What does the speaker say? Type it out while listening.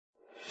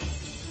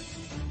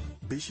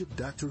Bishop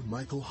Dr.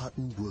 Michael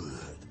Hutton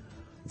Wood,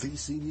 the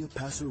senior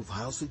pastor of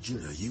House of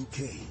Judah,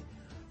 UK,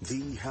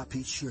 The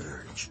Happy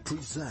Church,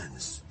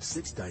 presents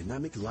 6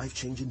 dynamic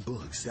life-changing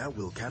books that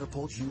will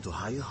catapult you to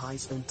higher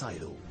heights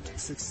entitled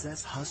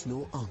Success Has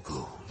No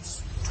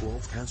Uncles,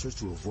 12 Cancers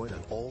to Avoid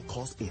at All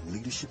Costs in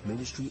Leadership,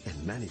 Ministry,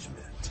 and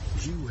Management.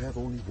 You have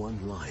only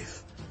one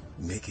life.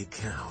 Make it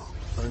count.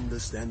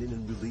 Understanding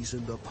and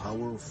releasing the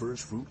power of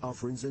first fruit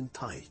offerings and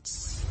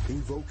tithes.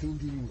 Invoking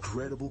the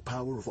incredible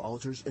power of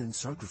altars and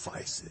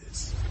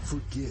sacrifices.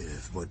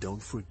 Forgive, but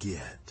don't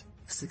forget.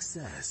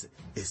 Success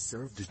is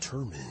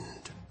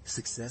self-determined.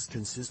 Success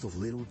consists of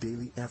little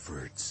daily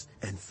efforts,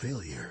 and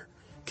failure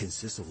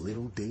consists of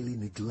little daily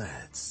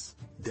neglects.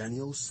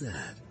 Daniel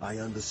said, I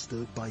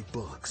understood by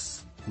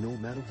books. No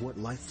matter what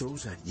life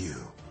throws at you,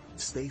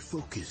 stay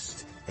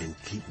focused and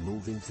keep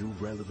moving through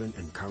relevant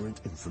and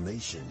current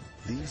information.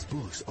 These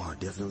books are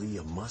definitely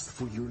a must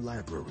for your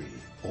library.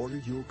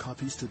 Order your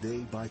copies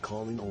today by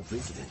calling or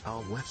visiting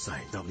our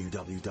website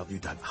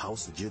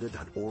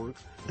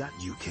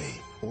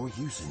www.housejudah.org.uk or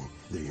using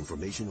the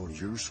information on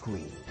your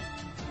screen.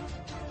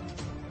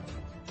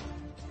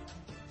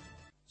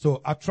 So,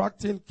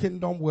 attracting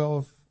kingdom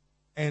wealth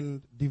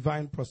and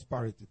divine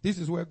prosperity. This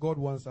is where God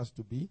wants us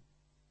to be.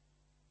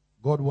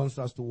 God wants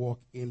us to walk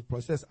in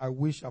process. I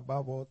wish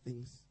above all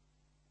things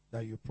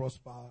that you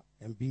prosper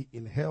and be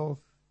in health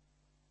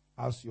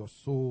as your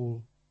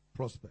soul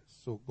prospers.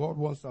 So God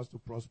wants us to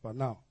prosper.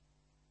 Now,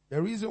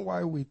 the reason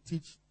why we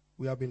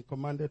have been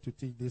commanded to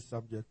teach this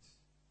subject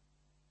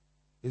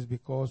is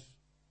because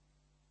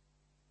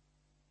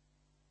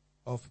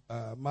of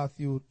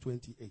Matthew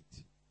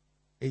 28,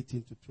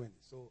 18 to 20.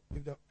 So if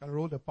you can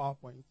roll the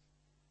PowerPoint.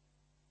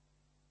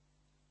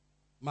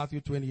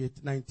 Matthew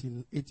 28,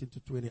 19, 18 to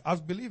 20.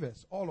 As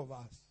believers, all of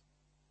us,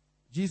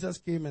 Jesus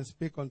came and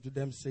spake unto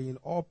them, saying,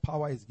 all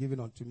power is given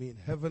unto me in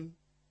heaven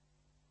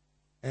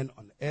and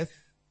on earth.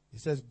 He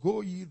says, go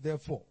ye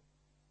therefore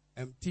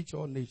and teach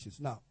all nations.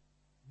 Now,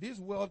 this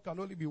world can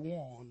only be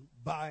won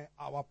by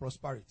our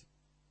prosperity.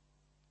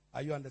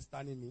 Are you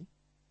understanding me?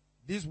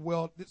 This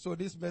world, so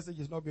this message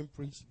is not being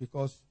preached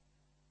because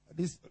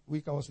this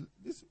week God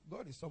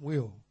is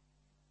somewhere.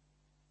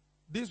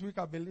 This week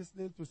I've been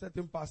listening to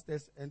certain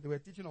pastors and they were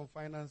teaching on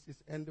finances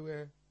and they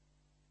were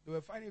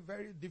finding it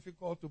very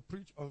difficult to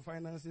preach on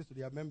finances to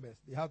their members.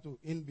 They have to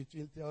in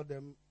between tell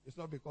them it's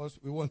not because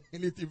we want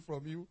anything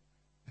from you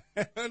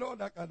and all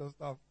that kind of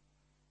stuff.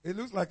 It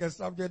looks like a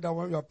subject that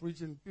when you are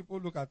preaching, people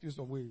look at you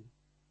some way.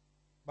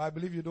 But I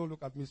believe you don't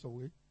look at me some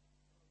way.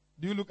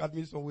 Do you look at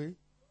me some way?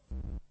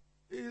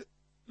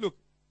 Look,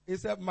 it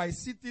said, my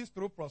cities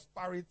through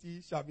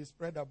prosperity shall be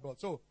spread abroad.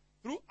 So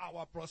through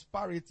our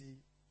prosperity,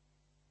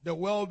 the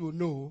world will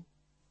know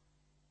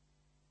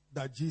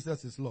that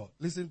Jesus is Lord.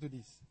 Listen to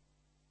this.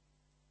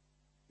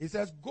 It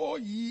says, go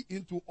ye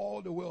into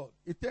all the world.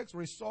 It takes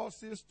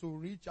resources to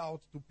reach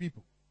out to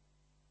people.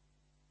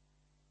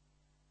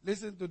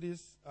 Listen to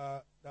this.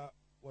 That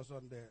was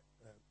on the,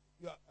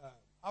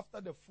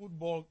 after the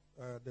football,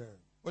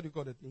 what do you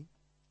call the thing?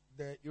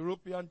 The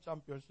European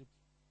Championship.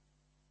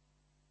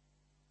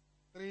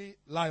 3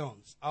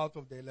 lions out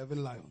of the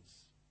 11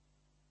 lions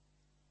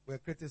were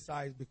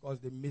criticized because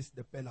they missed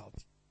the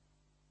penalty.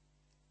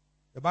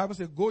 The Bible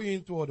says, go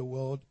into all the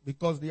world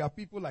because there are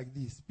people like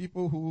this.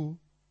 People who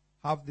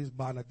have this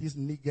banner. These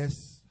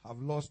niggers have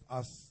lost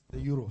us the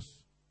euros.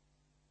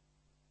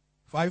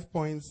 5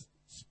 points,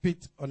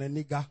 spit on a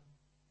nigger.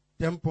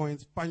 10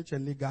 points, punch a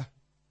nigger.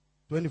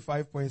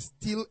 25 points,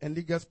 steal a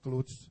nigger's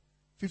clothes.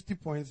 50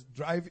 points,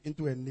 drive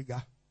into a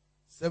nigger.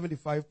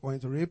 75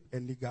 points, rape a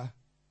nigger.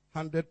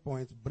 100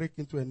 points, break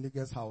into a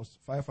nigger's house.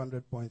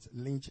 500 points,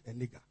 lynch a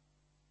nigger.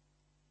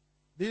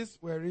 These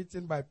were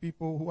written by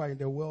people who are in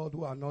the world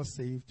who are not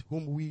saved,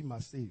 whom we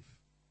must save.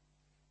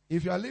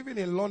 If you are living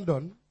in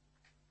London,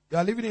 you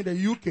are living in the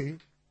UK,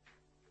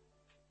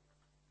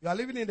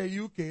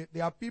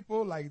 there are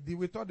people like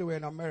we thought they were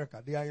in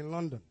America. They are in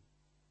London.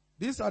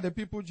 These are the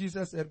people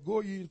Jesus said,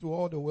 go ye into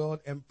all the world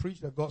and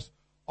preach the gospel.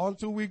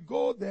 Until we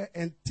go there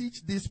and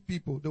teach these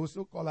people, they will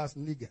still call us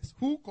niggers.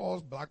 Who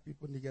calls black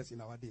people niggers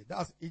in our day?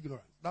 That's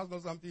ignorance. That's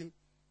not something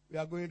we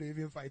are going to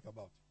even fight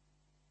about.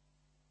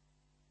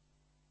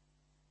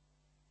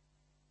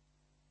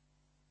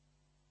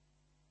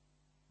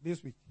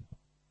 This week.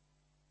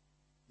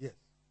 Yes.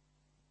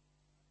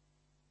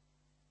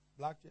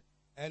 Black church.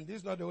 And this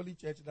is not the only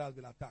church that has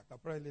been attacked.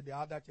 Apparently there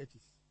are other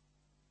churches.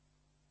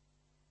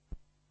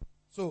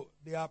 So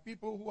there are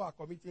people who are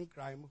committing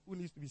crime who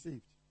needs to be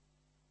saved.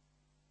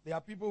 There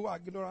are people who are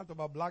ignorant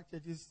about black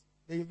churches.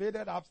 They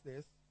invaded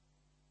upstairs,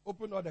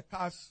 opened all the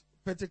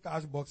petty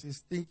cash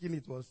boxes, thinking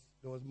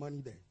there was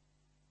money there.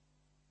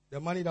 The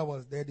money that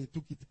was there, they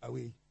took it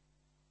away.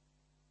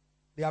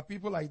 There are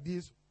people like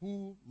this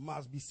who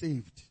must be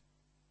saved.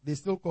 They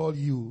still call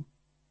you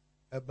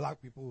black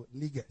people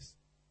niggers.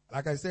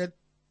 Like I said,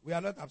 we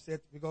are not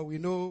upset because we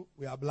know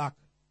we are black.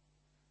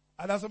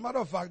 And as a matter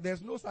of fact,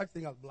 there's no such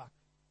thing as black.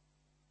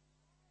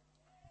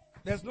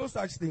 There's no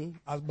such thing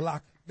as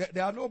black.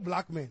 There are no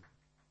black men.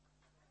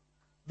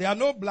 There are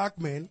no black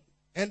men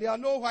And there are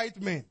no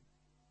white men.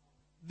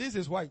 This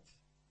is white.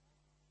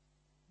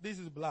 This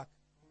is black.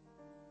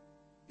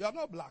 You are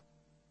not black.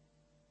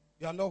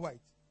 You are not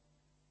white.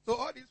 So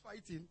all this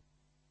fighting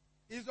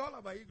is all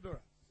about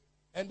ignorance.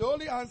 And the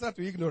only answer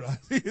to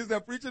ignorance is the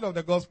preaching of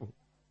the gospel.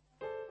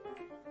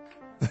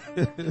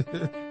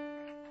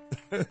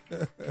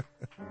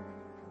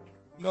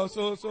 No,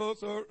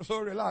 so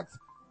relax.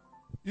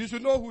 You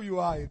should know who you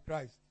are in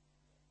Christ.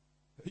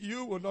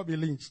 You will not be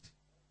lynched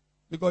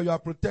because you are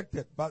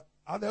protected. But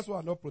others who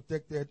are not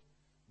protected,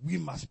 we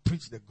must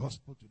preach the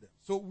gospel to them.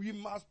 So we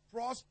must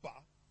prosper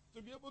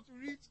to be able to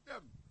reach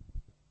them.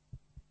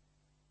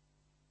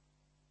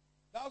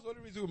 That's the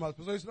only reason we must.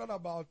 So it's not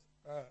about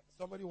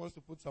somebody wants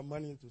to put some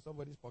money into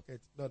somebody's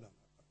pocket. No.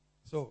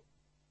 So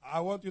I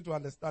want you to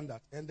understand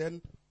that. And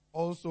then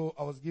also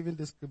I was given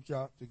this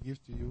scripture to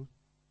give to you.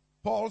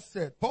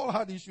 Paul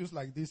had issues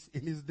like this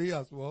in his day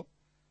as well.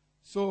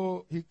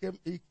 So he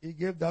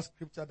gave that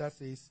scripture that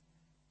says,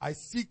 I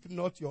seek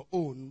not your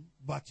own,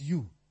 but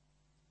you.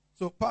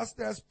 So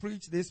pastors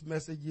preach these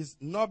messages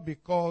not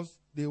because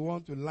they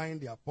want to line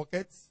their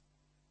pockets.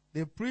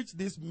 They preach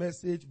this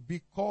message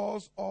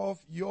because of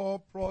your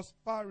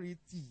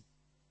prosperity.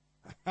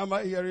 Am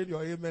I hearing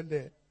your amen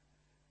there?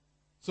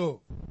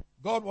 So,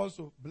 God wants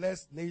to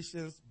bless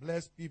nations,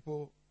 bless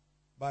people,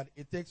 but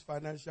it takes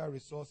financial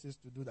resources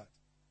to do that.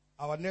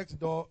 Our next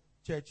door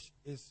church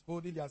is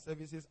holding their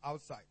services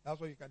outside. That's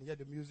why you can hear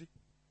the music,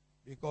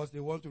 because they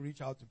want to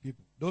reach out to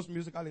people. Those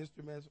musical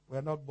instruments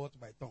were not bought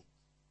by tongues.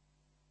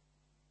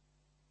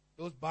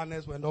 Those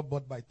banners were not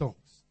bought by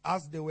tongues.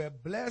 As they were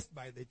blessed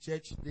by the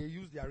church, they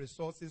used their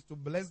resources to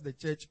bless the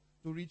church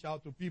to reach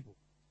out to people.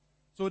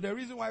 So the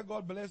reason why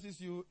God blesses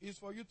you is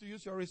for you to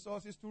use your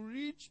resources to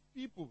reach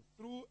people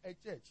through a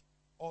church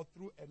or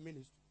through a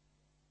ministry.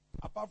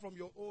 Apart from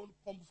your own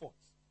comfort.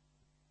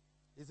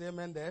 Is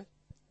amen there?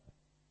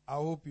 I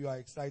hope you are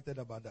excited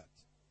about that.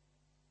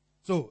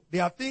 So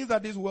there are things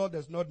that this world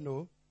does not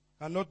know,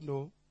 cannot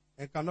know,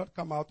 and cannot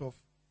come out of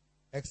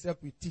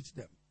except we teach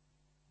them.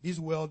 This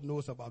world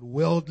knows about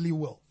worldly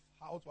wealth,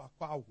 how to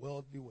acquire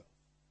worldly wealth.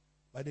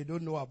 But they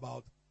don't know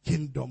about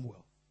kingdom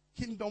wealth.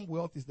 Kingdom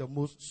wealth is the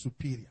most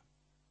superior.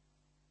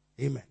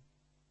 Amen.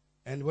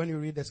 And when you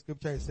read the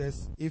scripture, it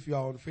says, if you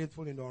are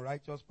unfaithful in the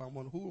unrighteous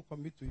mammon, who will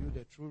commit to you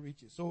the true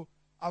riches? So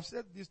I've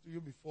said this to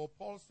you before.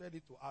 Paul said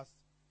it to us.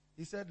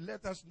 He said,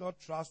 let us not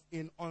trust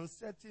in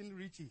uncertain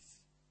riches.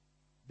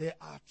 There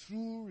are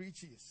true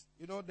riches.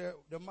 You know,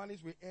 the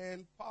monies we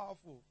earn,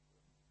 powerful.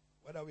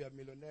 Whether we are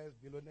millionaires,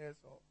 billionaires,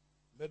 or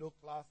middle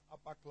class,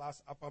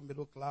 upper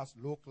middle class,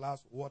 low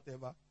class,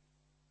 whatever.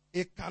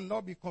 It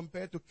cannot be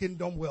compared to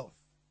kingdom wealth.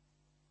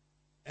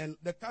 And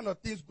the kind of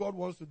things God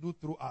wants to do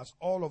through us,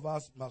 all of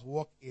us must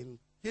walk in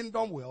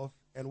kingdom wealth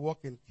and walk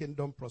in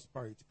kingdom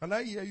prosperity. Can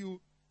I hear you,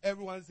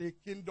 everyone say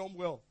kingdom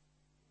wealth?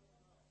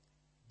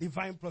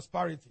 Divine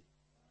prosperity.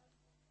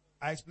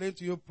 I explained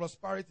to you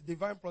prosperity,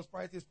 divine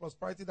prosperity is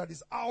prosperity that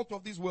is out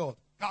of this world,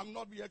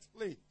 cannot be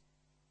explained.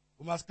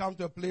 We must come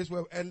to a place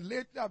where, and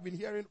lately I've been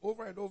hearing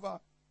over and over,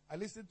 I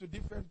listen to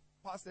different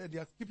pastors,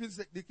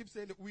 they keep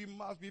saying that we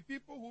must be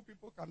people who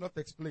people cannot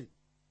explain.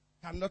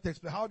 Cannot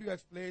explain. How do you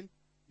explain?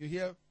 You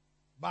hear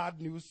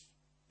bad news,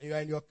 and you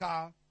are in your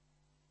car,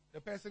 the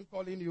person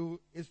calling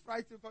you is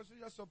frightened because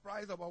you're just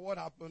surprised about what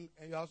happened,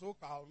 and you are so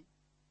calm,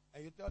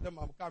 and you tell them,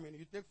 I'm coming.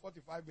 You take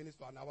 45 minutes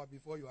to an hour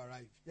before you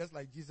arrive, just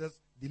like Jesus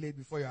delayed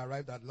before you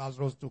arrived that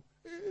Lazarus took.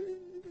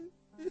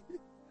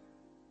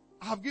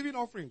 I have given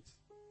offerings,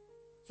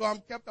 so I'm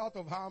kept out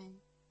of harm.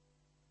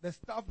 The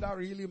stuff that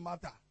really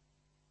matter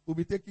will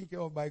be taken care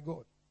of by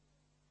God.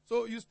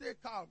 So you stay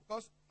calm,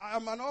 because I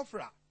am an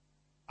offerer.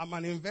 I'm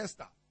an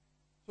investor.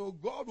 So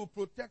God will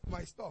protect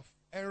my stuff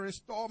and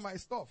restore my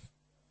stuff.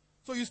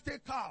 So you stay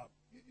calm.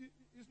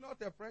 It's not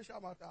a pressure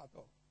matter at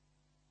all.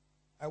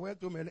 I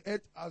went to and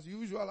ate as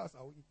usual as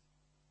I would eat.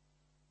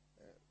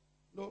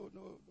 No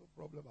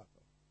problem at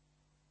all.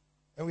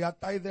 And we are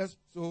tithers,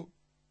 so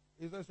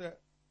it's just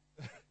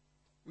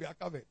we are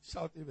covered.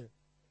 Shout amen.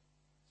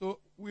 So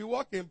we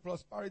walk in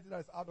prosperity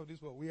that is out of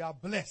this world. We are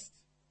blessed.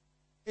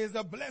 It's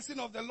the blessing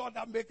of the Lord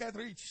that maketh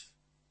rich.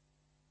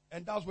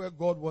 And that's where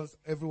God wants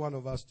every one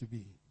of us to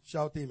be.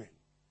 Shout amen.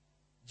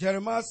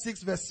 Jeremiah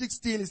 6 verse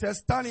 16, it says,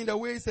 stand in the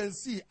ways and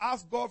see.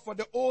 Ask God for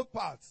the old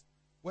paths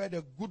where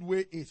the good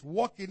way is.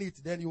 Walk in it,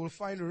 then you will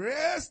find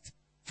rest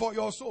for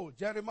your soul.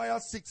 Jeremiah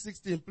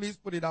 6:16, please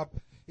put it up.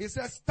 It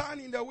says, stand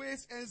in the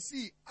ways and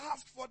see.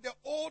 Ask for the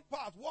old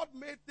path. What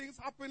made things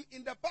happen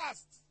in the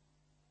past?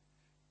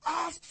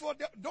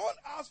 Don't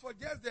ask for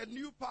just the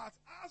new path.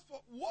 Ask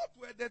for what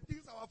were the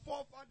things our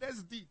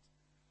forefathers did.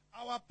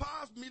 Our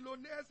past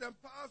millionaires and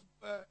past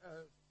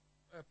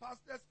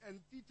pastors and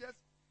teachers,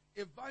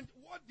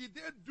 what did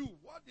they do?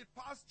 What did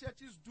past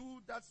churches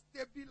do that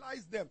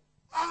stabilized them?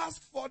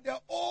 Ask for the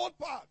old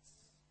paths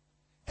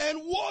and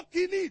walk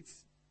in it.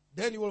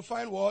 Then you will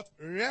find what?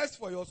 Rest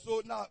for your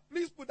soul. Now,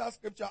 please put that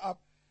scripture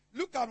up.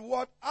 Look at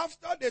what,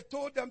 after they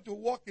told them to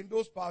walk in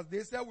those paths,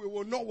 they said we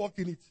will not walk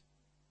in it.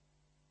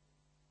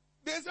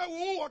 They said we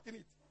won't walk in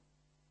it.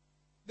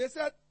 They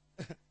said,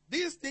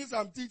 These things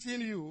I'm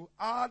teaching you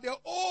are the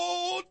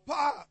old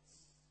paths.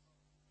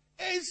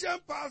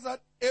 Ancient paths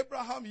that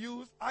Abraham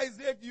used,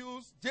 Isaac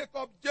used,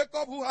 Jacob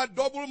who had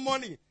double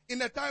money in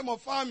the time of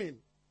famine.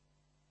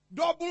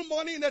 Double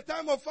money in the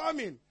time of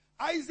famine.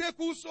 Isaac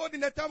who sowed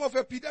in the time of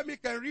epidemic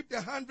and reaped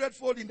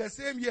 100-fold in the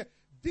same year.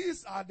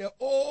 These are the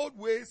old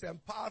ways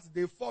and paths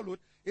they followed.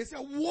 They said,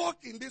 walk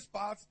in these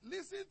paths.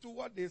 Listen to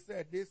what they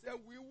said. They said,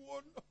 we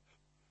will not.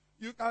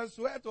 You can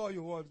sweat all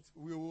you want.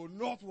 We will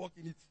not walk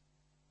in it.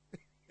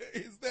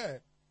 It's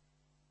there.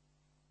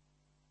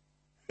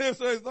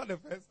 So it's not the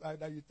first time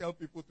that you tell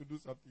people to do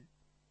something.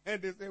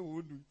 And they say, we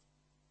won't do it.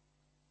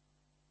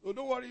 So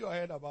don't worry your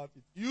head about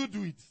it. You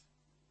do it.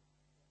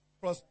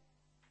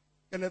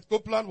 Kenneth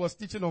Copeland was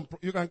teaching on,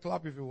 you can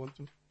clap if you want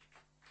to.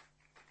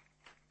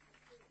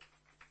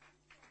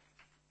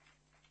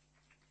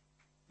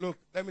 Look,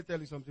 let me tell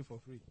you something for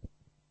free.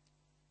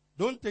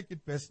 Don't take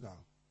it personal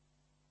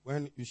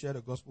when you share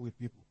the gospel with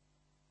people.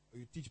 Or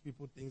you teach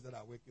people things that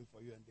are working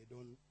for you and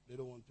they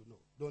don't want to know.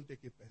 Don't take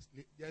it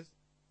personally. Just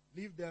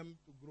leave them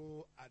to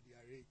grow at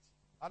their rate.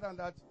 Other than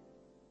that,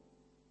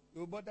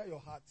 you'll bother your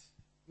heart.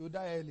 You'll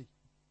die early.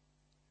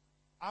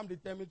 I'm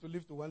determined to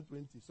live to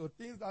 120. So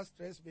things that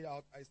stress me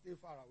out, I stay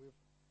far away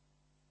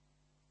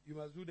from. You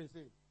must do the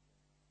same.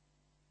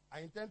 I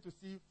intend to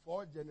see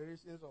 4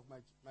 generations of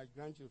my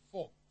grandchildren.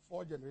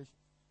 4 generations.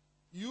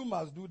 You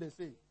must do the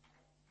same.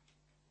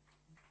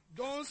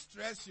 Don't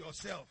stress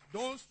yourself.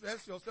 Don't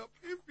stress yourself.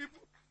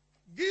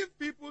 Give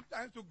people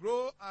time to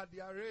grow at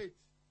their rate.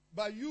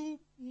 But you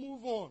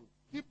move on.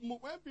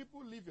 When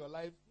people live your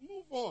life,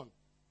 move on.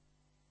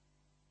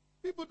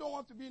 People don't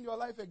want to be in your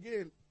life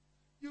again.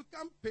 You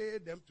can't pay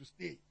them to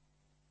stay.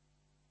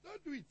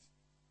 Don't do it.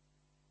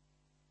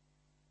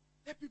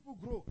 Let people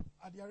grow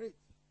at their rate.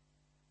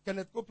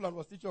 Kenneth Copeland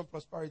was teaching on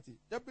prosperity.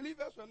 The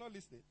believers were not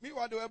listening.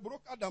 Meanwhile, they were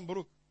broker than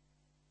broke.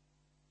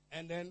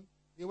 And then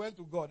he went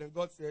to God, and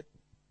God said,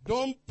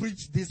 don't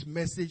preach this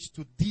message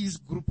to this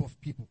group of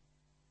people.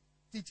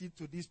 Teach it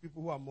to these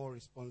people who are more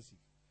responsive.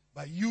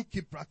 But you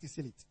keep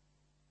practicing it.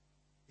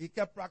 He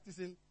kept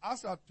practicing.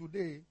 As at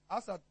today,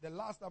 as at the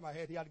last time I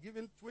heard, he had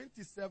given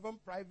 27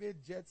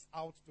 private jets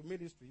out to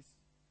ministries.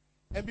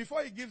 And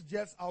before he gives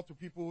jets out to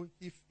people,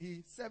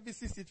 he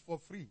services it for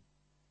free.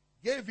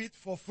 Gave it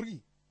for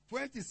free.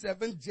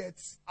 27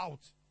 jets out.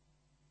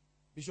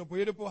 Bishop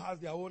Oyedepo has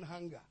their own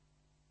hangar.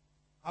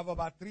 Have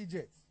about 3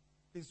 jets.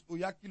 It's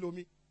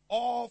Oyakilomi.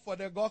 All for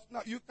the gospel.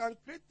 Now, you can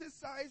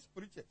criticize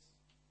preachers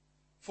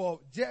for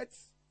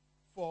jets.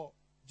 For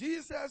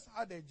Jesus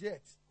had a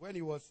jet when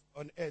he was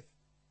on earth.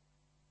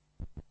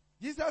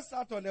 Jesus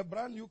sat on a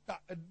brand new car.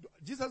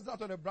 Jesus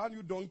sat on a brand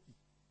new donkey.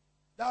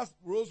 That's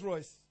Rolls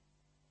Royce.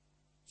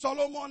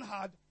 Solomon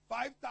had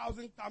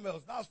 5,000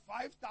 camels. That's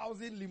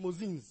 5,000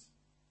 limousines.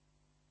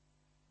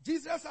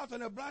 Jesus sat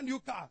on a brand new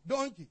car,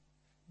 donkey.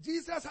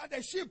 Jesus had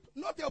a ship,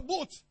 not a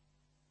boat.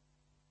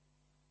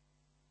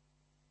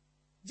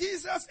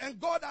 Jesus and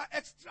God are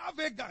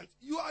extravagant.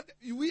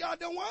 We are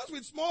the ones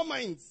with small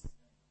minds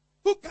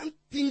who can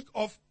think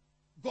of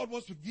God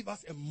wants to give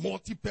us a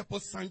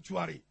multi-purpose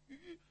sanctuary.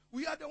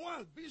 We are the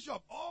ones,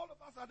 Bishop, all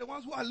of us are the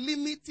ones who are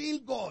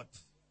limiting God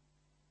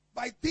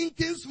by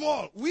thinking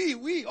small.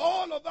 We,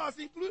 all of us,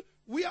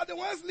 we are the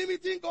ones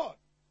limiting God.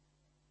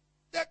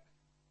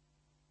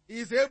 He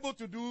is able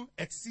to do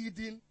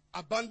exceeding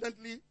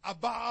abundantly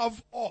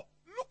above all.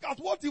 Look at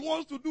what he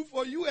wants to do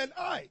for you and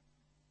I.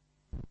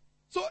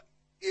 So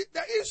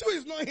the issue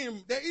is not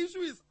him. The issue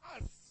is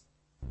us.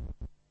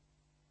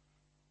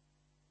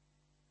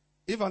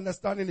 If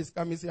understanding is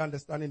coming, say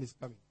understanding is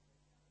coming.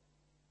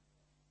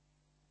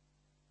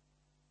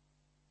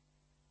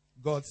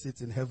 God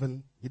sits in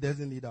heaven. He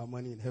doesn't need our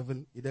money in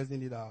heaven. He doesn't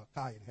need our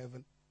car in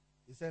heaven.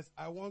 He says,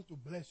 I want to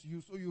bless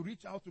you. So you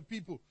reach out to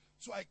people.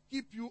 So I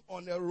keep you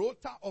on a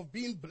rota of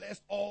being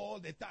blessed all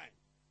the time.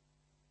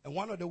 And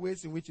one of the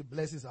ways in which he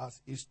blesses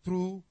us is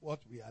through what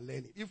we are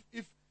learning.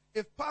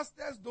 If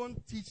pastors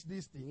don't teach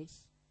these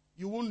things,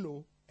 you won't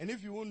know. And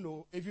if you won't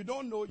know, if you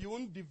don't know, you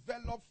won't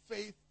develop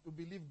faith to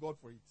believe God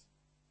for it.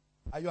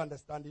 Are you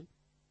understanding?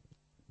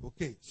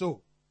 Okay,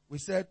 so we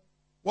said,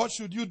 what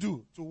should you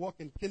do to walk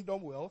in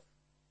kingdom wealth?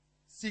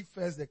 Seek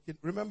first the kingdom.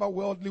 Remember,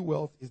 worldly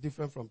wealth is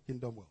different from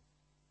kingdom wealth.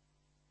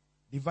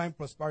 Divine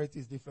prosperity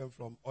is different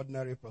from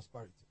ordinary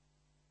prosperity.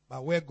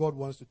 But where God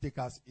wants to take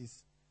us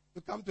is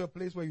to come to a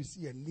place where you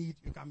see a need,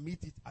 you can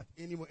meet it at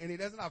any moment, and it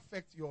doesn't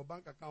affect your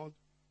bank account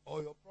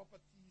or your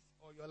properties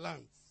or your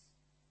lands.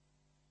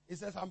 He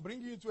says, I'm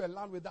bringing you to a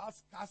land without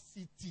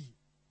scarcity.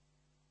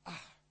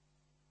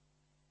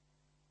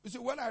 You see,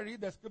 when I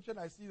read the scripture and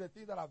I see the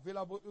things that are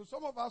available,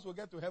 some of us will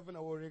get to heaven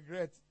and will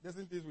regret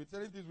certain things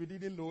we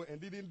didn't know and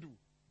didn't do.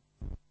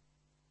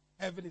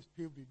 Heaven is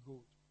paved with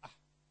gold.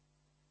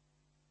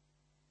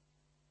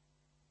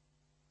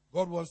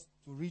 God wants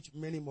to reach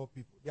many more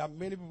people. There are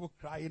many people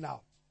crying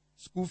out.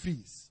 School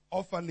fees,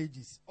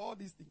 orphanages, all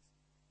these things.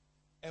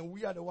 And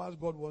we are the ones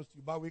God wants to.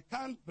 But we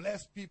can't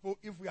bless people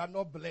if we are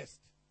not blessed.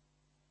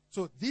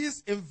 So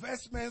these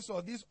investments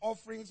or these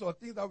offerings or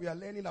things that we are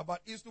learning about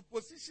is to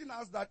position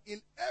us that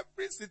in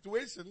every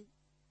situation,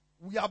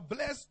 we are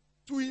blessed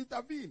to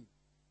intervene.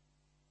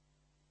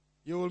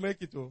 You will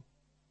make it, oh.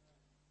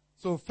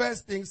 So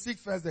first thing, seek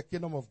first the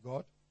kingdom of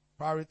God.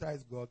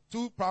 Prioritize God.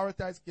 2,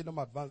 prioritize kingdom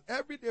advance.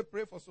 Every day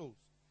pray for souls.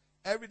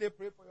 Every day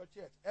pray for your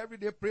church. Every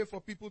day pray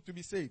for people to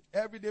be saved.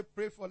 Every day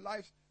pray for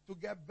lives to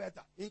get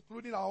better,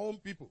 including our own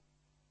people.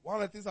 One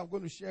of the things I'm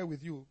going to share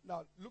with you.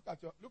 Now, look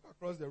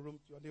across the room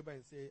to your neighbor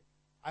and say,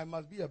 I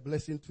must be a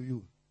blessing to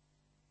you.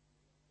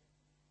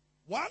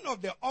 One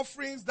of the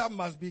offerings that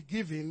must be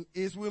given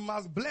is we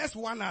must bless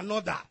one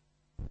another.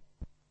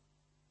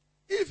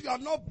 If you are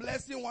not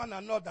blessing one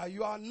another,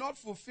 you are not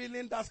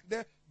fulfilling that.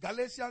 The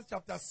Galatians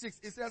chapter 6,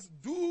 it says,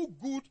 do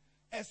good,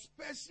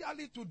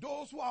 especially to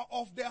those who are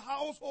of the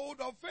household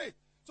of faith.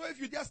 So if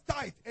you just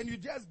tithe and you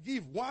just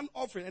give one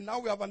offering, and now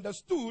we have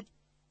understood,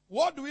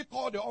 what do we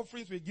call the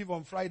offerings we give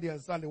on Friday and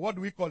Sunday? What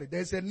do we call it?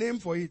 There's a name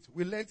for it.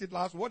 We learned it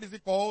last. What is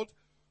it called?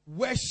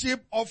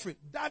 Worship offering.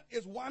 That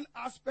is one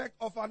aspect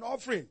of an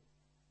offering.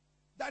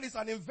 That is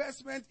an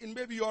investment in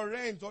maybe your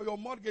rent or your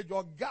mortgage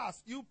or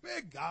gas. You pay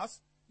gas.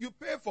 You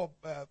pay for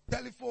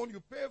telephone.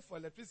 You pay for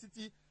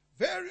electricity.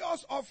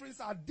 Various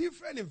offerings are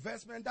different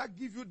investments that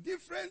give you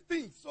different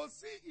things. So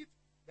see it,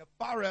 the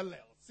parallel.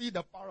 See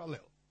the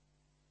parallel.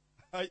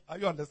 Are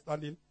you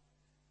understanding?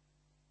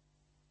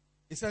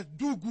 It says,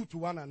 do good to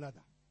one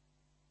another.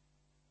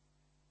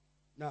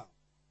 Now,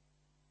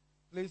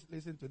 please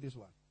listen to this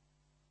one.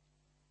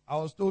 I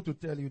was told to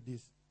tell you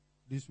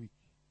this week.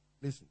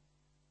 Listen.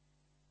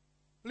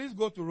 Please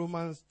go to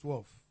Romans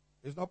 12.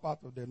 It's not part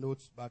of the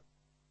notes, but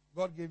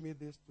God gave me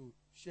this to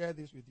share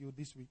this with you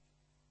this week.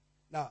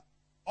 Now,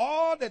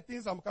 all the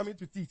things I'm coming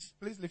to teach,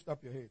 please lift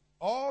up your head.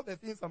 All the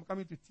things I'm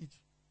coming to teach,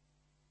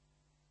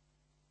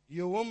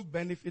 you won't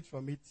benefit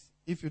from it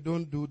if you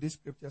don't do these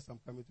scriptures I'm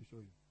coming to show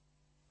you.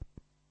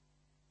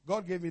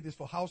 God gave me this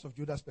for House of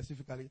Judah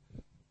specifically,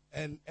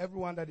 and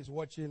everyone that is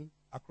watching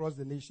across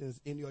the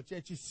nations in your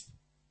churches.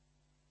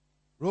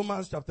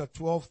 Romans chapter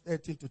 12,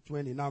 13 to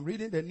 20. Now I'm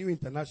reading the New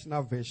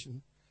International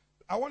Version.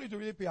 I want you to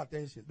really pay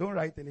attention. Don't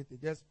write anything.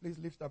 Just please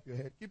lift up your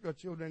head. Keep your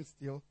children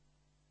still.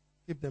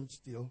 Keep them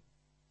still.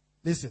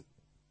 Listen.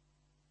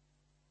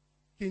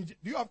 Do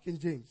you have King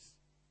James?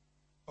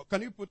 Or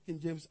can you put King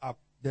James up?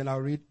 Then I'll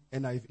read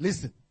NIV.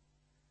 Listen.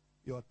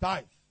 Your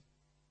tithe,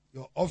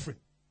 your offering,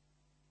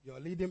 your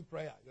leading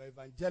prayer, your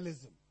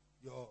evangelism,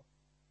 your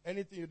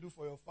anything you do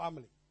for your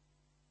family.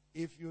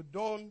 If you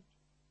don't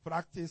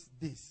practice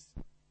this,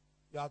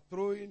 you are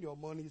throwing your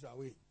monies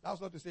away. That's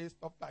not to say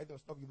stop tithe or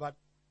stop giving, but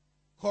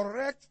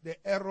correct the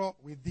error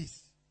with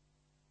this.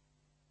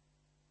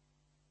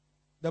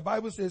 The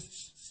Bible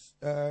says,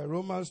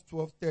 Romans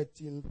 12,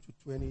 13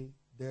 to 20,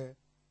 the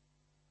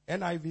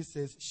NIV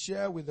says,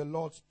 share with the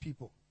Lord's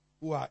people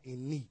who are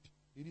in need.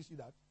 Did you see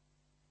that?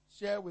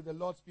 Share with the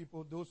Lord's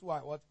people those who are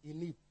what? In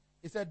need.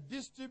 It said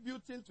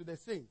distributing to the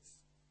saints,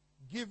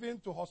 giving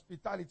to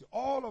hospitality.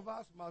 All of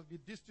us must be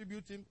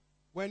distributing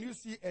when you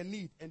see a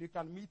need and you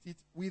can meet it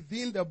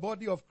within the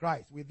body of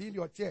Christ, within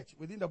your church,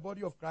 within the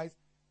body of Christ,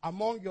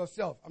 among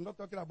yourself. I'm not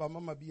talking about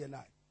Mama B and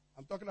I.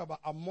 I'm talking about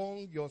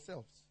among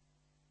yourselves.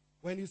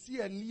 When you see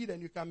a need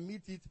and you can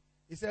meet it,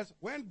 it says,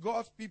 when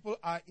God's people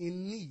are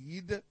in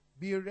need,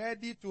 be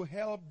ready to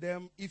help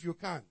them if you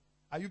can.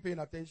 Are you paying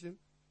attention?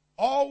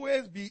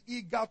 Always be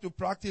eager to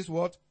practice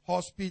what?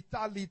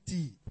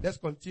 Hospitality. Let's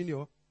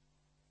continue.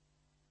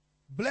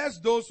 Bless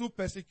those who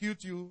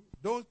persecute you.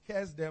 Don't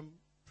curse them.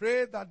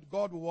 Pray that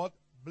God will what?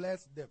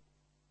 Bless them.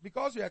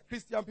 Because you are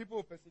Christian, people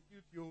will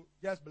persecute you.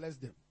 Just bless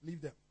them.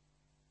 Leave them.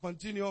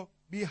 Continue.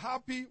 Be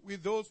happy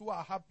with those who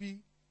are happy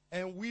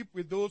and weep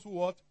with those who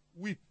what?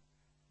 Weep.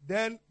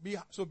 Then be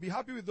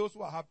happy with those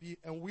who are happy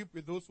and weep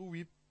with those who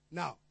weep.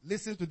 Now,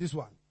 listen to this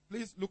one.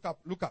 Please look up.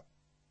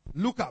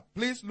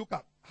 Please look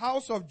up.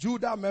 House of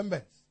Judah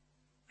members,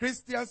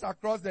 Christians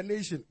across the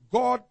nation.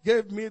 God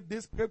gave me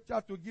this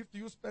scripture to give to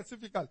you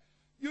specifically.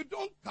 You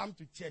don't come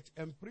to church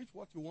and preach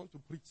what you want to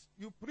preach.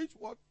 You preach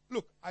what?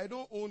 Look, I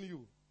don't own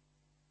you.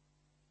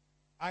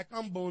 I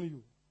can't bone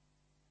you.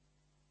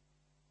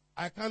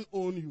 I can't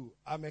own you.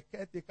 I'm a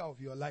caretaker of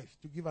your life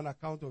to give an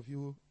account of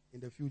you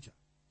in the future.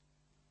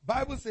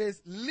 Bible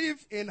says,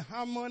 live in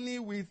harmony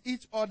with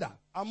each other.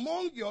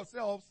 Among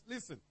yourselves,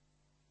 listen.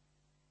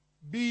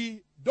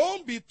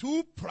 Don't be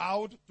too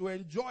proud to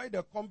enjoy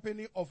the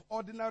company of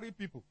ordinary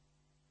people.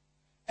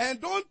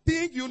 And don't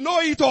think you know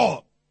it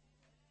all.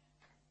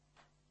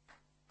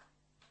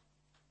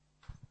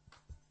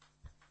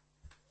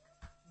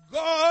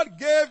 God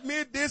gave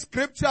me this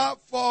scripture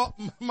for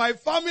my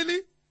family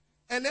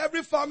and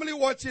every family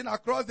watching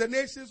across the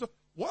nation. So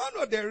one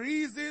of the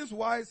reasons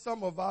why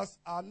some of us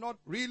are not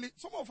really,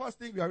 some of us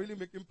think we are really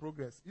making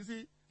progress. You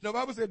see, the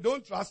Bible says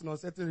don't trust in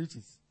uncertain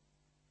riches.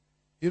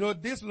 You know,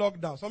 this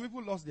lockdown, some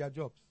people lost their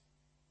jobs.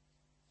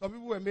 Some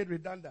people were made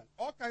redundant.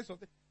 All kinds of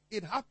things.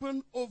 It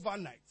happened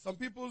overnight. Some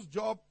people's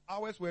job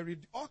hours were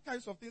reduced. All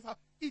kinds of things.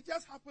 It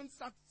just happened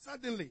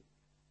suddenly.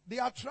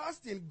 Their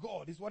trust in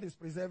God is what is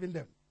preserving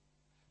them.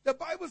 The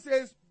Bible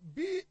says,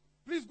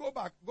 Please go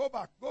back.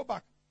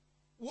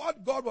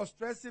 What God was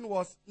stressing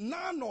was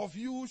none of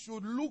you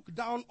should look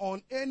down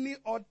on any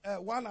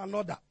one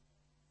another.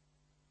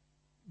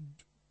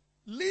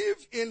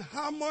 Live in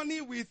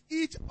harmony with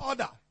each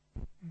other.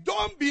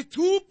 Don't be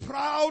too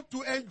proud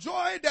to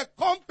enjoy the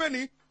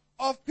company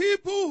of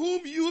people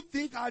whom you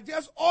think are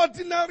just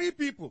ordinary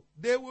people.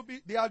 They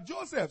are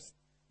Josephs.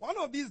 One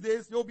of these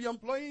days, they'll be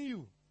employing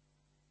you.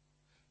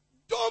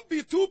 Don't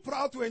be too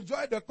proud to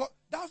enjoy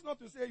that's not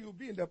to say you'll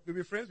be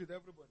friends with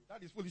everybody.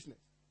 That is foolishness.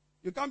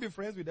 You can't be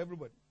friends with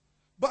everybody.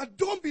 But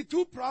don't be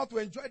too proud to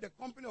enjoy the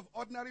company of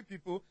ordinary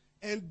people,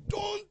 and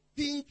don't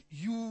think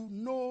you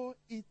know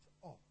it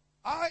all.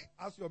 I,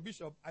 as your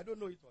bishop, I don't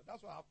know it all.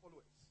 That's why I have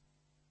followers.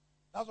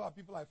 That's why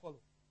people I follow.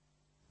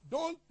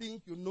 Don't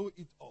think you know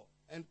it all.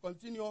 And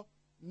continue.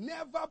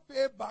 Never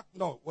pay back.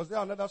 No. Was there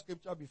another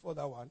scripture before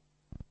that one?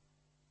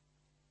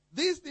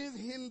 These things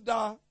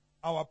hinder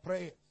our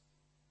prayers.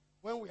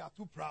 When we are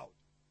too proud.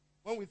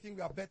 When we think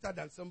we are better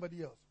than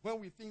somebody else. When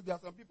we think there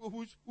are some people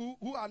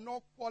who are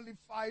not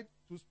qualified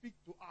to speak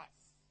to us.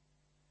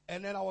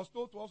 And then I was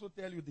told to also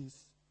tell you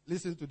this.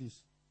 Listen to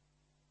this.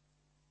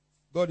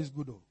 God is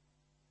good, though.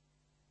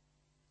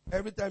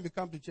 Every time you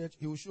come to church,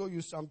 He will show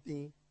you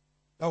something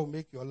that will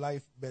make your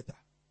life better.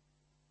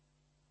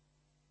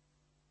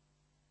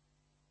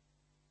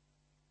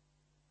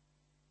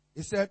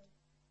 He said,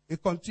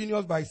 it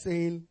continues by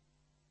saying,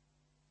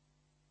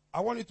 I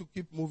want you to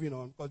keep moving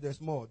on because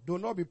there's more. Do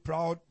not be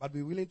proud, but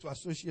be willing to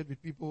associate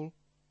with people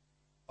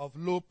of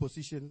low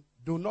position.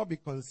 Do not be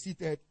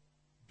conceited.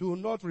 Do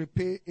not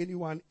repay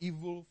anyone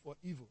evil for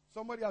evil.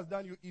 Somebody has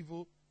done you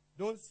evil.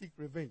 Don't seek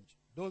revenge.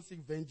 Don't seek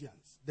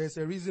vengeance. There's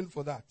a reason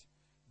for that.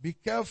 Be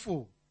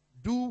careful.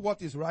 Do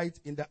what is right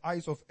in the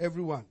eyes of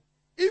everyone.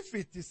 If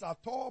it is at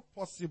all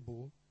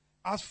possible,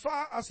 as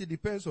far as it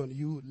depends on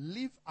you,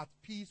 live at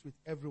peace with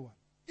everyone.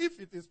 If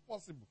it is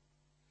possible.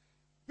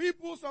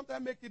 People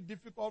sometimes make it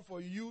difficult for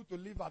you to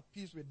live at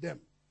peace with them.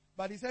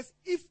 But He says,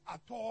 if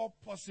at all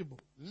possible,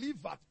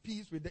 live at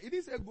peace with them. He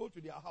didn't say go to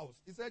their house.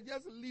 He said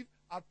just live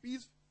at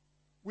peace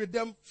with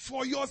them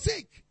for your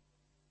sake.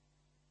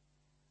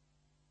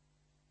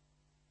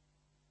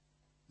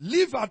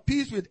 Live at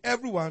peace with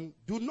everyone.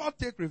 Do not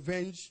take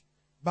revenge,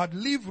 but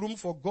leave room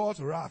for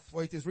God's wrath.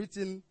 For it is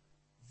written,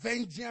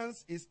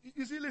 vengeance is...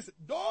 You see, listen,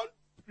 don't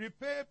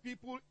repay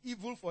people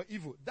evil for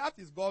evil. That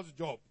is God's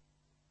job.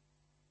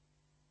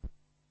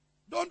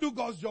 Don't do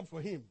God's job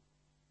for Him.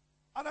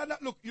 And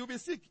look, you'll be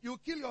sick. You'll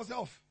kill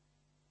yourself.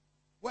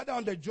 Whether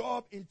on the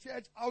job, in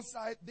church,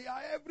 outside, they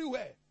are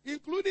everywhere,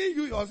 including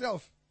you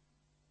yourself.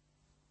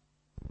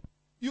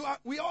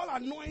 We all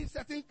annoy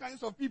certain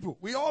kinds of people.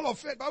 We all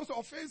offend. Bible says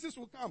offenses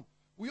will come.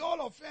 We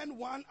all offend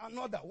one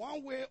another,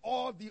 one way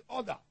or the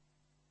other.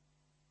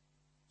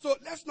 So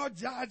let's not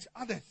judge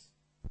others.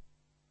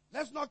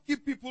 Let's not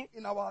keep people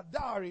in our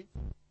diary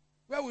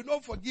where we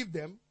don't forgive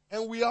them.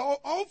 And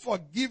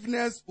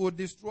unforgiveness will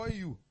destroy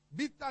you.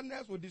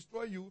 Bitterness will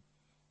destroy you.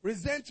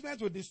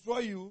 Resentment will destroy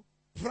you.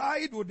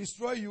 Pride will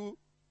destroy you.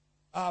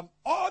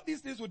 All these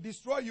things will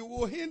destroy you,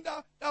 will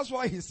hinder. That's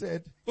why He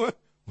said,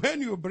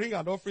 when you bring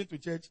an offering to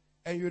church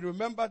and you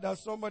remember that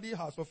somebody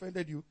has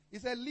offended you, He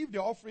said, leave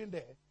the offering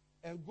there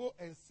and go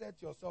and set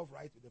yourself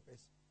right with the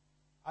person.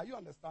 Are you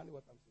understanding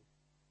what I'm saying?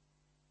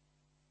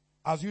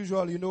 As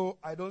usual,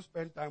 I don't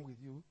spend time with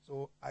you,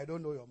 so I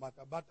don't know your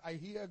matter. But I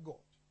hear God.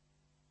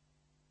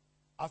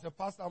 As a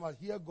pastor, I must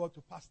hear God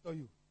to pastor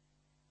you.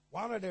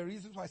 One of the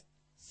reasons why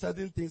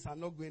certain things are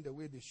not going the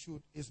way they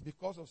should is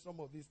because of some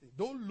of these things.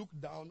 Don't look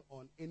down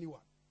on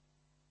anyone.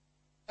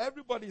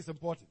 Everybody is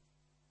important.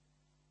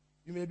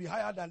 You may be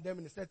higher than them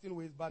in certain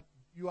ways, but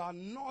you are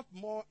not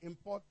more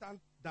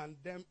important than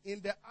them in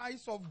the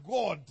eyes of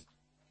God.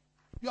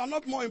 You are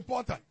not more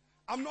important.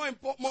 I'm not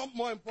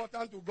more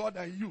important to God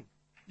than you.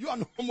 You are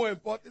not more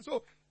important.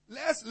 So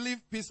let's live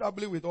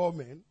peaceably with all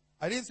men.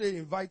 I didn't say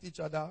invite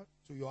each other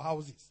to your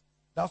houses.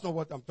 That's not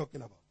what I'm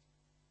talking about.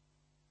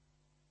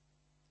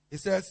 It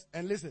says,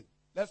 and listen,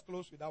 let's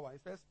close with that one.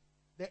 It says,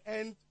 the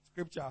end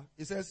scripture,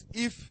 it says,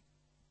 if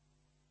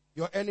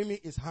your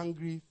enemy is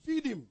hungry,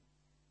 feed him.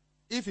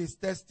 If he's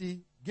thirsty,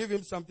 give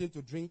him something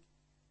to drink.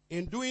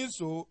 In doing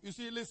so, you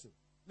see, listen,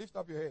 lift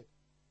up your head.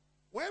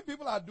 When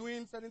people are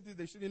doing certain things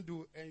they shouldn't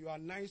do and you are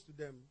nice to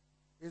them,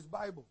 it's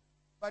Bible.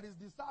 But it's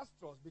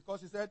disastrous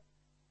because He said,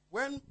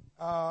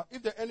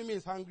 if the enemy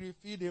is hungry,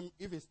 feed him.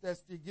 If he's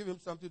thirsty, give him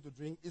something to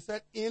drink. He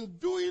said, in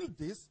doing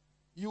this,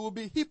 you will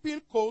be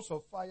heaping coals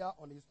of fire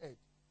on his head.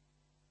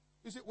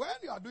 You see, when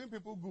you are doing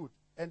people good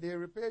and they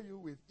repay you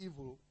with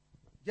evil,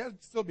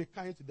 just still be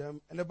kind to them.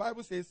 And the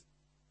Bible says,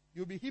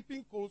 you'll be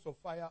heaping coals of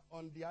fire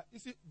on their... You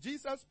see,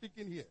 Jesus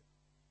speaking here.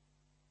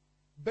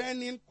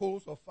 Burning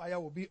coals of fire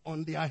will be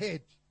on their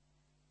head.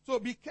 So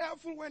be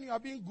careful when you are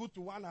being good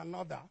to one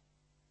another.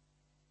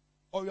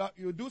 Or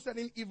you do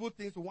certain evil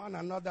things to one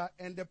another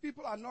and the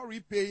people are not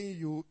repaying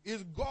you.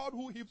 It's God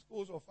who heaps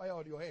coals of fire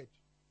on your head.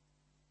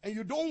 And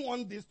you don't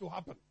want this to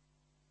happen.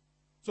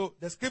 So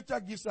the scripture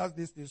gives us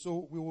this thing,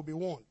 so we will be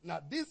warned. Now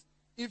this,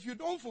 if you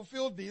don't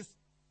fulfill this,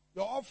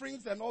 Your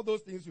offerings and all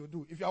those things you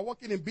do. If you are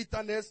walking in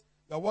bitterness,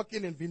 you are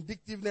walking in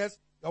vindictiveness,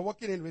 you are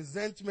walking in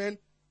resentment,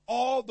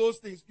 all those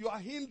things, you are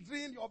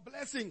hindering your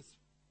blessings.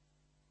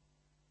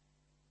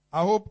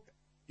 I hope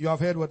you have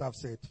heard what I've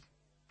said.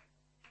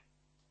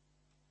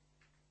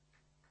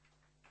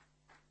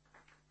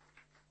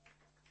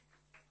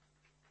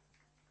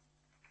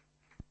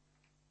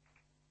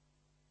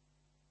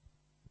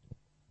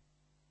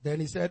 Then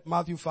he said,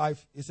 Matthew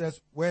 5, he says,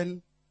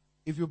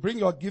 if you bring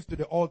your gift to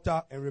the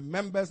altar and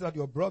remembers that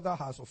your brother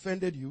has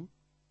offended you,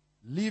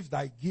 leave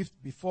thy gift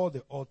before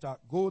the altar,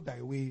 go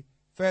thy way,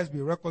 first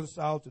be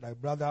reconciled to thy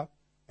brother,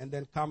 and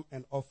then come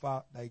and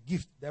offer thy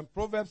gift. Then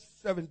Proverbs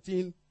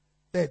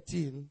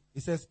 17:13,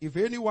 it says, if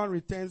anyone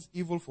returns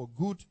evil for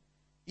good,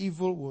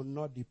 evil will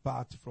not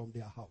depart from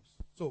their house.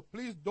 So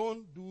please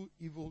don't do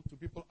evil to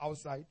people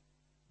outside.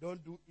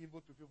 Don't do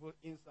evil to people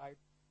inside.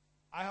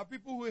 I have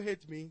people who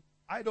hate me.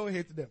 I don't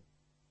hate them.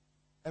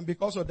 And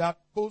because of that,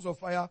 coals of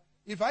fire.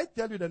 If I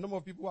tell you the number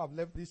of people who have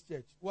left this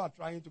church, who are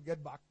trying to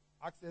get back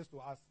access to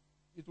us,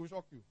 it will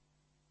shock you.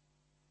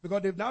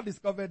 Because they've now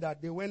discovered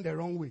that they went the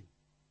wrong way.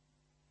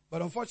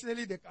 But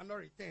unfortunately, they cannot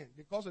return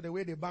because of the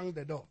way they banged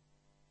the door.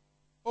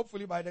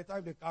 Hopefully, by the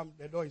time they come,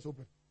 the door is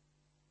open.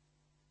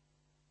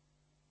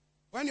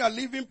 When you are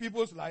living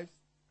people's lives,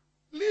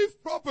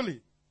 live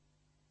properly.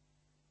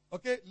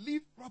 Okay?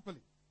 Live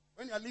properly.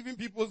 When you are living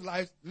people's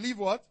lives, live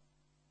what?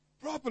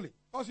 Properly.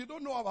 Because you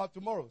don't know about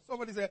tomorrow.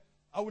 Somebody said,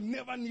 I will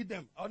never need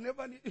them. I'll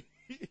never need.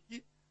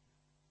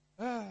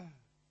 I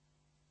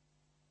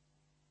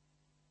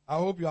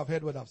hope you have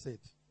heard what I've said.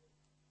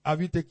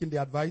 Have you taken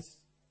the advice?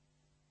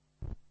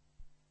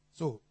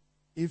 So,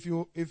 if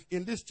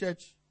in this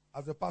church,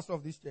 as a pastor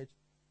of this church,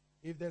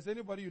 if there's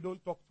anybody you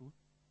don't talk to,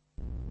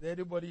 there's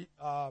anybody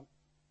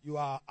you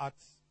are at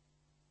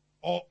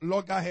or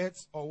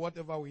loggerheads or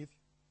whatever with,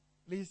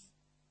 please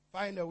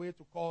find a way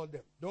to call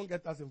them. Don't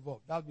get us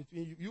involved. That's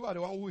between you. You are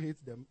the one who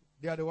hates them.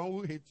 They are the one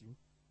who hates you.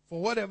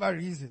 For whatever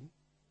reason,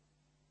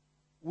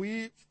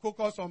 we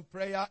focus on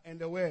prayer and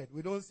the word.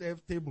 We don't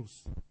serve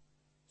tables.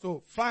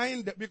 So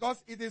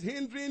because it is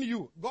hindering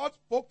you. God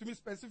spoke to me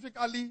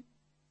specifically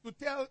to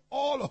tell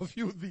all of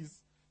you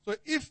this. So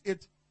if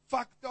it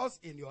factors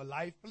in your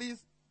life,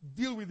 please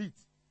deal with it.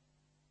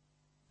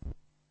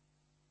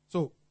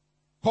 So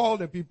call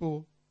the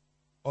people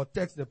or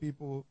text the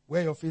people,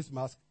 wear your face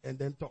mask, and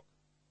then talk.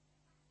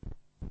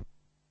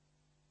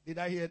 Did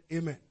I hear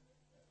amen?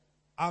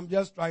 I'm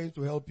just trying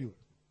to help you.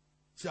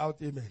 Shout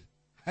amen.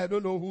 I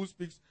don't know who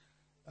speaks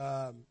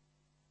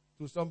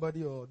to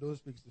somebody or doesn't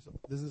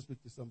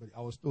speak to somebody.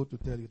 I was told to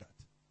tell you that.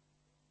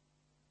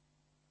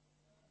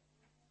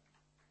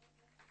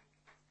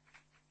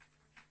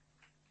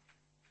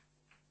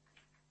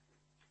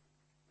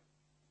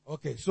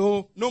 Okay,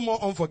 so no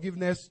more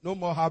unforgiveness, no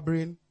more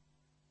harboring,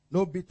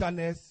 no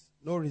bitterness,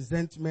 no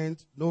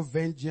resentment, no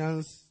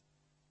vengeance,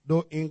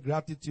 no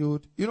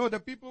ingratitude. You know, the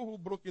people who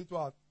broke into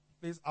our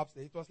place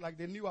upstairs, it was like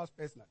they knew us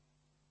personally.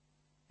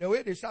 The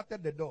way they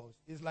shuttered the doors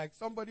is like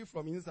somebody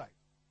from inside.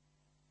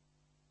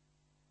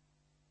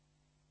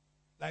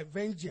 Like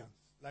vengeance.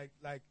 Like,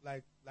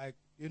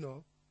 you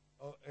know,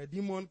 a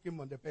demon came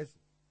on the person.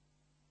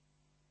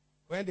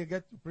 When they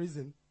get to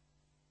prison,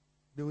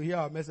 they will hear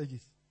our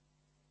messages.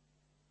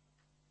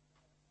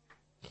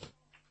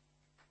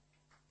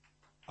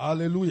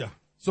 Hallelujah.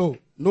 So,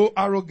 no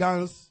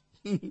arrogance,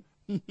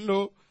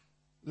 no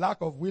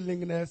lack of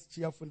willingness,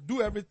 cheerful.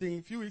 Do everything.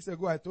 A few weeks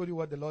ago, I told you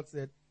what the Lord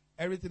said.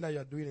 Everything that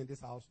you're doing in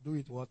this house, do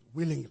it what?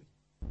 Willingly.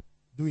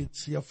 Do it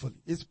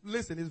cheerfully.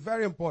 Listen, it's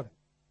very important.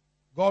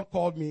 God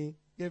called me,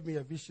 gave me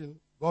a vision.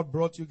 God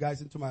brought you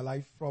guys into my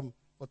life for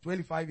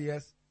 25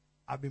 years.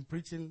 I've been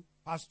preaching,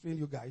 pastoring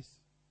you guys.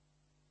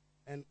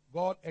 And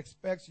God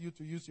expects you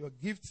to use your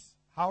gifts,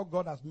 how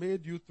God has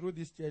made you through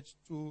this church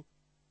to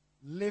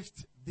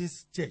lift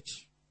this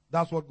church.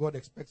 That's what God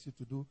expects you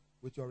to do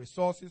with your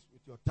resources,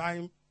 with your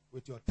time,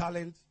 with your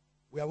talent.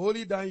 We have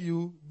only done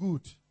you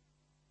good.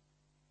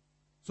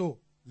 So,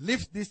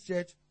 lift this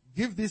church,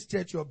 give this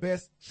church your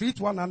best, treat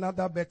one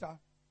another better,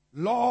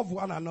 love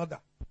one another.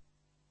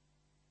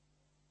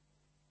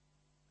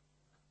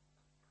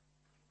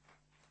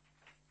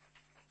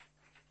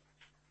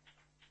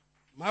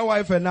 My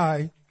wife and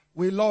I,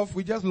 we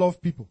just love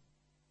people.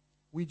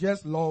 We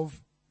just love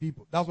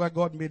people. That's why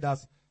God made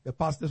us the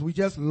pastors. We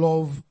just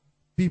love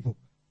people.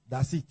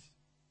 That's it.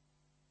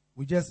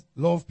 We just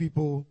love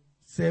people,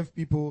 serve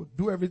people,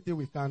 do everything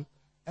we can.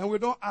 And we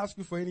don't ask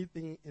you for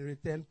anything in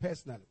return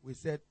personally. We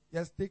said,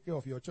 just take care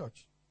of your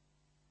church.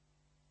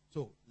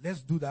 So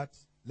let's do that.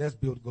 Let's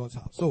build God's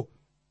house. So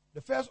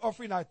the first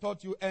offering I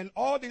taught you, and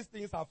all these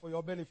things are for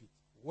your benefit.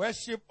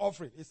 Worship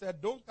offering. He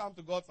said, don't come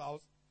to God's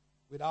house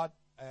without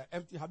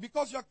empty hand,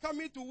 because you're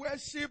coming to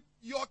worship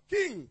your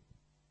king.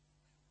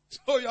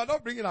 So you're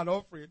not bringing an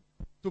offering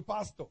to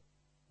pastor.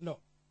 No.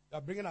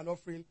 You're bringing an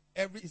offering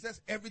he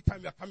says every time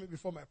you're coming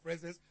before my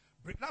presence.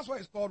 That's why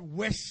it's called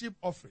worship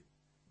offering.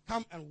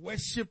 Come and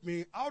worship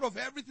me out of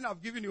everything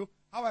I've given you,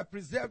 how I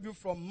preserved you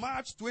from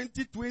March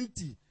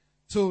 2020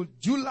 to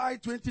July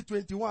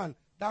 2021.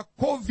 that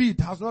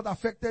COVID has not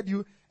affected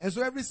you. And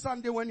so every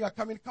Sunday when you are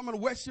coming, come and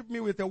worship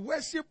me with a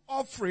worship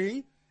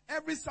offering.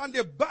 Every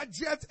Sunday,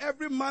 budget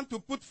every month to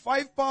put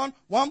 £5, £1,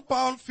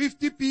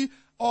 50p,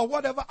 or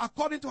whatever,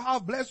 according to how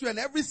I've blessed you. And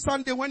every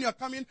Sunday when you're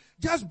coming,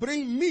 just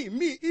bring me.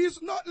 Me is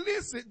not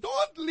listen.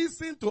 Don't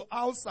listen to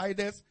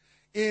outsiders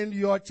in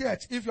your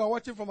church. If you're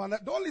watching from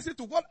another, don't listen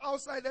to what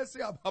outsiders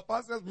say about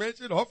pastors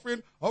mention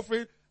offering.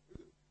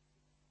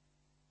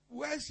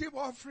 Worship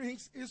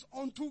offerings is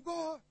unto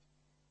God.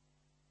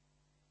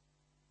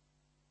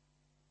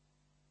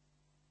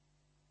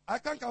 I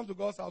can't come to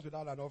God's house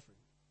without an offering.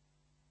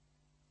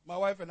 My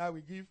wife and I,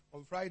 we give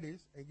on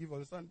Fridays and give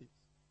on Sundays.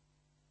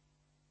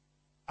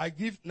 I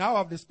give, now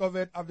I've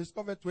discovered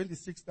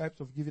 26 types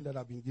of giving that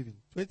I've been giving.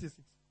 26.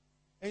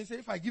 And you say,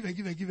 if I give and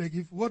give and give and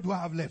give, what do I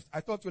have left?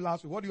 I taught you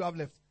last week, what do you have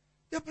left?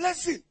 The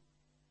blessing.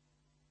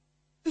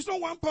 It's not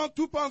 £1,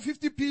 £2,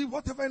 50p,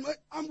 whatever.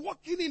 I'm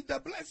walking in the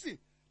blessing.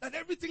 That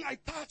everything I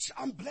touch,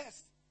 I'm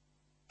blessed.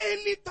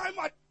 Anytime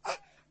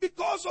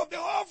because of the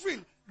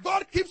offering,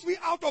 God keeps me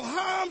out of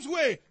harm's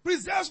way,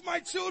 preserves my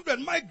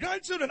children, my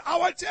grandchildren,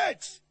 our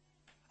church,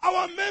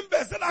 our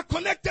members that are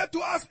connected to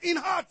us in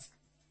heart.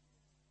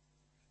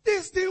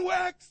 This thing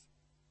works.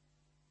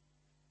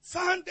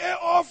 Sunday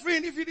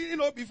offering, if you didn't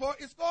know before,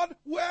 it's called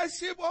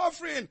worship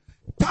offering.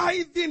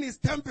 Tithing is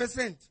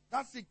 10%.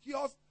 That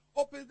secures,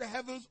 opens the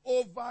heavens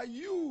over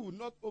you,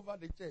 not over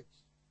the church.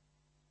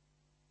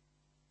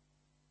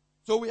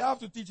 So we have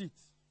to teach it.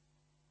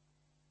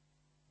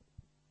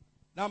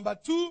 Number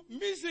 2,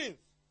 missions.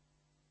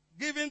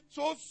 Giving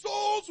so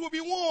souls will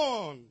be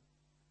won.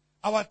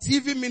 Our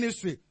TV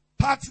ministry,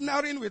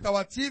 partnering with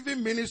our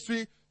TV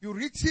ministry, you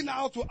reaching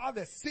out to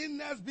others,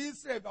 sinners being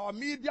saved, our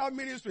media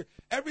ministry,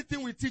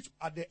 everything we teach,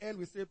 at the end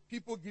we say,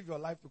 people give your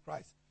life to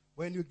Christ.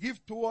 When you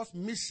give towards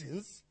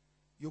missions,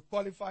 you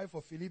qualify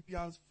for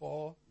Philippians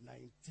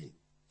 4:19.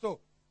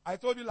 So, I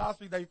told you last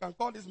week that you can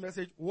call this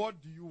message,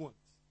 what do you want?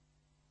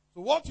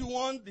 So what you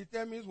want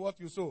determines what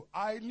you sow.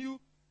 I knew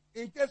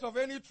in case of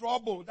any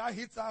trouble that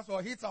hits us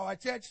or hits our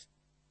church,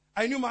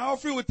 I knew my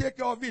offering would take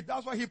care of it.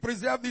 That's why he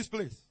preserved this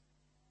place.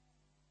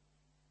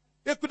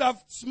 They could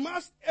have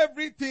smashed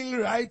everything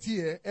right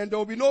here and there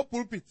will be no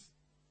pulpit.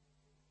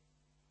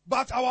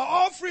 But our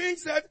offering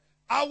said,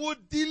 I will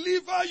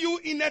deliver you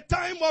in a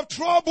time of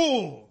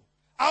trouble.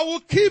 I will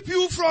keep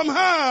you from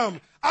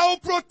harm. I will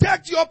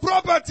protect your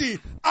property.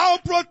 I will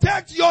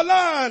protect your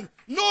land.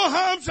 No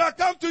harm shall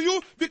come to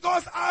you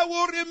because I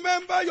will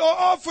remember your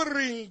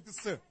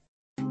offerings.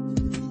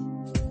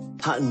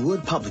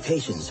 Cottonwood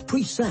Publications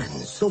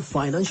presents the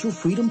Financial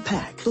Freedom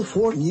Pack, the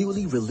 4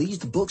 newly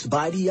released books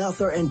by the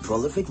author and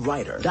prolific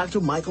writer,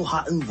 Dr. Michael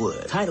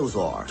Hottenwood. Titles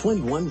are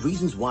 21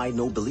 Reasons Why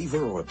No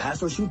Believer or a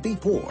Pastor Should Be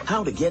Poor,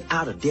 How to Get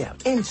Out of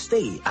Debt and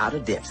Stay Out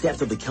of Debt, Steps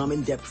to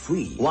Becoming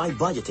Debt-Free, Why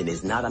Budgeting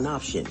is Not an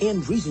Option,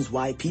 and Reasons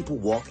Why People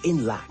Walk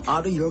in Lack.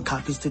 Order your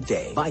copies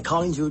today by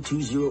calling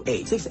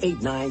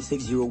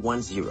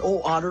 0208-689-6010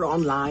 or order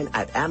online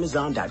at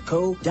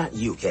amazon.co.uk,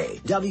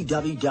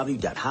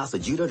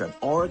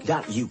 www.houseofjudah.org,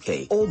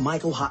 or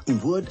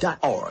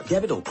michaelhottenwood.org.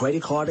 Debit or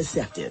credit card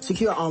accepted.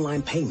 Secure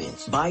online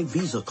payments by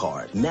Visa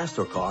card,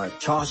 MasterCard,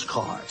 Charge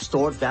card,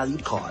 stored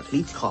valued card,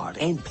 Leap card,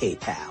 and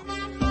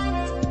PayPal.